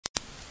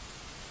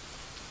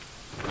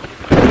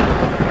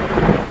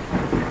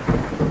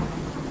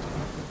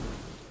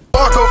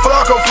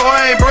Waka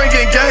Flocka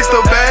bringing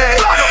gangsta bag.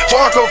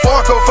 Waka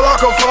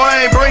Flocka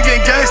flame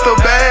bringing gangsta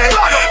bag.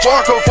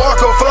 Waka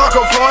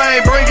Flocka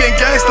flame bringing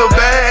gangsta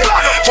bag.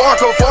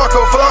 Waka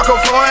Flocka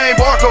flame,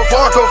 Waka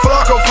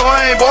Flocka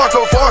flame, Waka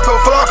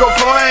Flocka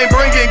flame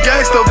bringing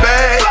gangsta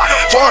bag.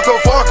 Waka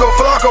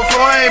Flocka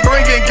flame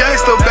bringing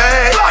gangsta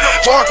bag.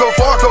 Waka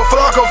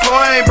Flocka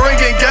flame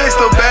bringing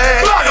gangsta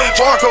bag.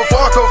 Waka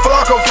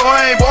Flocka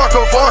flame,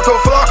 Waka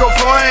Flocka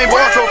flame,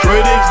 Waka.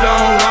 Critics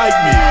don't like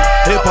me,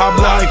 hip hop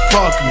like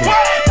fuck me.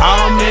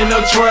 I'm in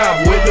the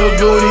trap with the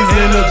goodies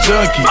and the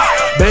junkies.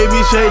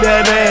 Baby shake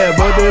that ass,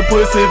 but that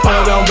pussy for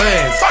them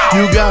bands.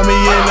 You got me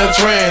in a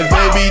trance,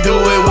 baby do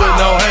it with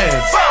no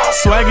hands.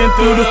 Swagging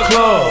through the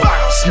club,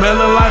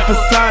 smelling like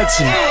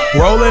Versace.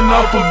 Rolling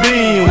up a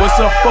bean, what's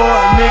up for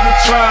a nigga,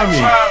 try me.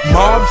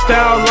 Mob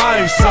style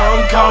life,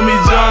 some call me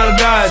John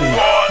Gotti.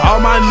 All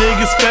my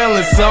niggas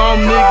fellas,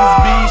 some niggas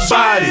beat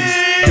bodies.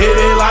 Hit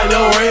it like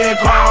the Red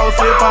Cross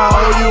if I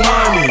owe you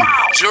money.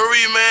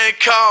 Jury man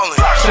calling,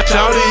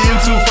 shawty you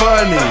too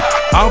funny.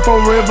 I'm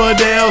from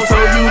Riverdale, so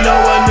you know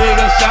a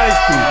nigga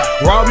shiesty.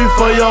 Robbie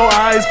for your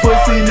eyes,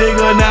 pussy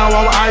nigga, now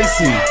I'm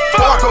icy.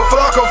 Waka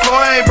Flocka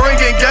flame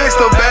bringing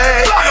gangsta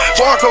bag.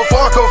 Waka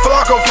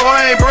Flocka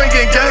flame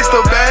bringing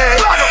gangsta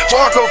bag.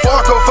 Waka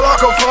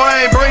Flocka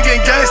flame bringing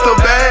gangsta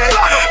bag.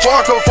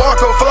 Waka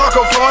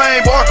Flocka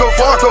flame, Waka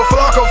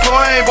Flocka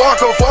flame,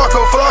 Waka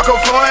Flocka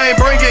flame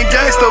bringing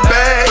gangsta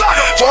bag.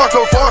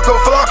 Waka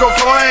Flocka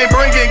flame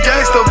bringing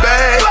gangsta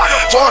bag.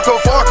 Waka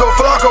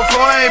Flocka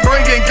flame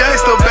bringing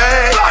gangsta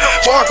bag.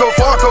 Waka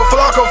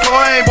Flocka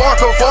flame,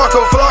 Waka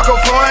Flocka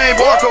flame,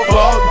 Waka.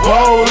 Fuck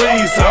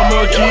police,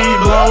 I'ma keep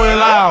blowing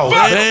loud.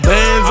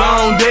 Bands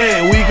on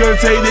deck, we could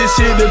take this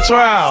shit to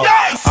trial.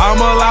 I'm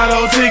a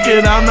lotto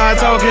ticket, I'm not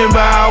talking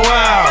about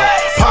wow.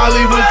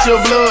 Polly with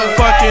your blood,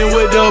 fucking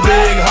with the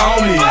big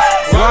homies.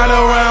 Ride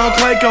around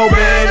Clayco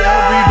bed,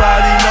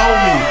 everybody know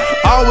me.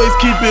 Always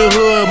keep it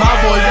hood, my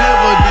boys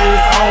never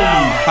disown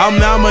me. I'm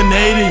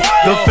nominated,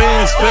 the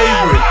fans'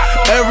 favorite.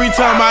 Every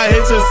time I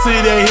hit your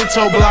city, they hit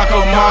your block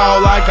or mall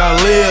like I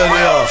live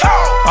there.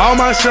 All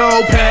my show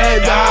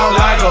packed out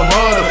like a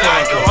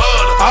motherfucker.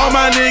 All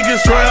my niggas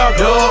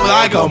strapped up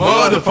like a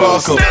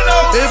motherfucker.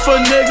 If a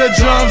nigga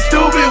jump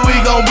stupid, we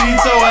gon' beat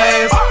your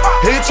ass.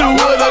 Hit you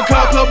with a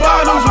couple of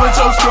bottles with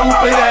your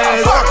stupid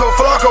ass. Waka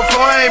Flocka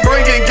flame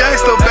bringing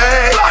gangsta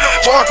bag.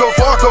 Waka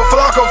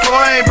Flocka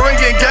flame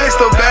bringing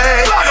gangsta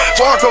bag.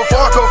 Waka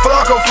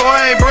Flocka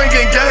flame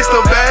bringing gangsta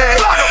bag.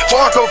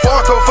 Waka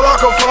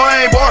Flocka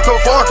flame, Waka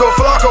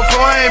Flocka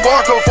flame,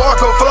 Waka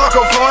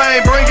Flocka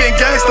flame bringing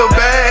gangsta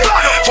bag.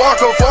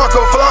 Waka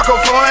Flocka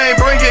flame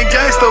bringing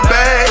gangsta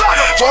bag.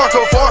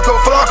 Waka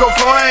Flocka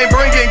flame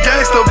bringing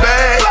gangsta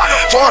bag.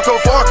 Waka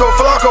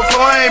Flocka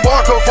flame,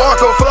 Waka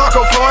Flocka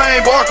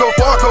flame, Waka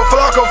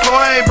Flocka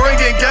flame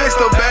bringing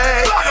gangsta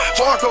bag.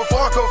 Waka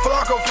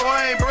Flocka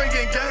flame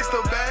bringing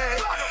gangsta bag.